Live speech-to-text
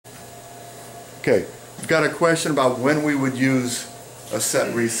Okay, we've got a question about when we would use a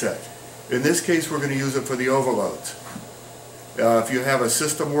set reset. In this case, we're going to use it for the overloads. If you have a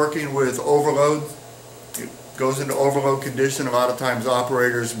system working with overload, it goes into overload condition. A lot of times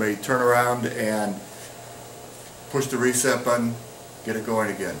operators may turn around and push the reset button, get it going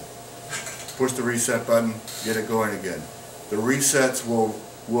again. Push the reset button, get it going again. The resets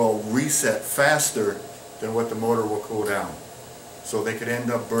will reset faster than what the motor will cool down. So they could end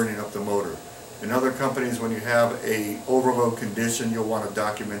up burning up the motor. In other companies, when you have a overload condition, you'll want to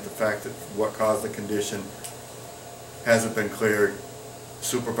document the fact that what caused the condition hasn't been cleared.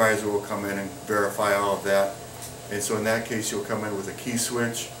 Supervisor will come in and verify all of that. And so in that case, you'll come in with a key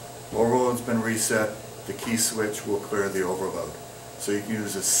switch. Overload's been reset. The key switch will clear the overload. So you can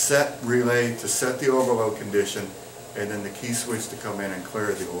use a set relay to set the overload condition, and then the key switch to come in and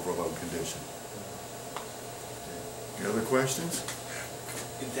clear the overload condition. Any other questions?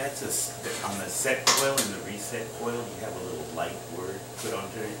 If that's on the set coil and the reset coil, you have a little light word put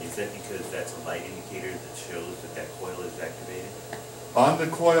onto it. Is that because that's a light indicator that shows that that coil is activated? On the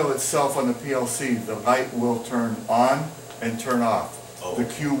coil itself on the PLC, the light will turn on and turn off. Oh. The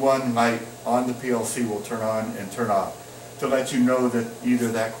Q1 light on the PLC will turn on and turn off to let you know that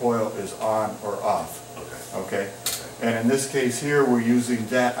either that coil is on or off. Okay. And in this case here, we're using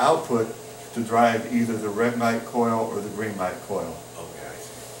that output to drive either the red light coil or the green light coil.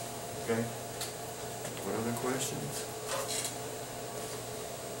 Okay. What other questions?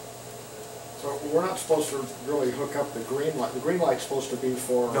 So we're not supposed to really hook up the green light. The green light's supposed to be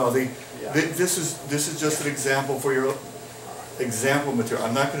for. No, this is just an example for your example material.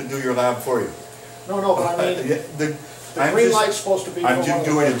 I'm not going to do your lab for you. No, but I mean the green light's supposed to be. I'm just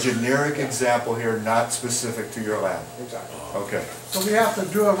doing a generic example here, not specific to your lab. Exactly. Okay. So we have to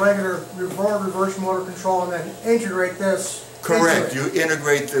do a regular reverse motor control and then integrate this. Correct. You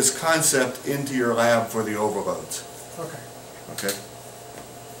integrate this concept into your lab for the overloads. Okay. Okay.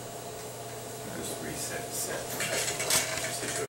 Just reset set.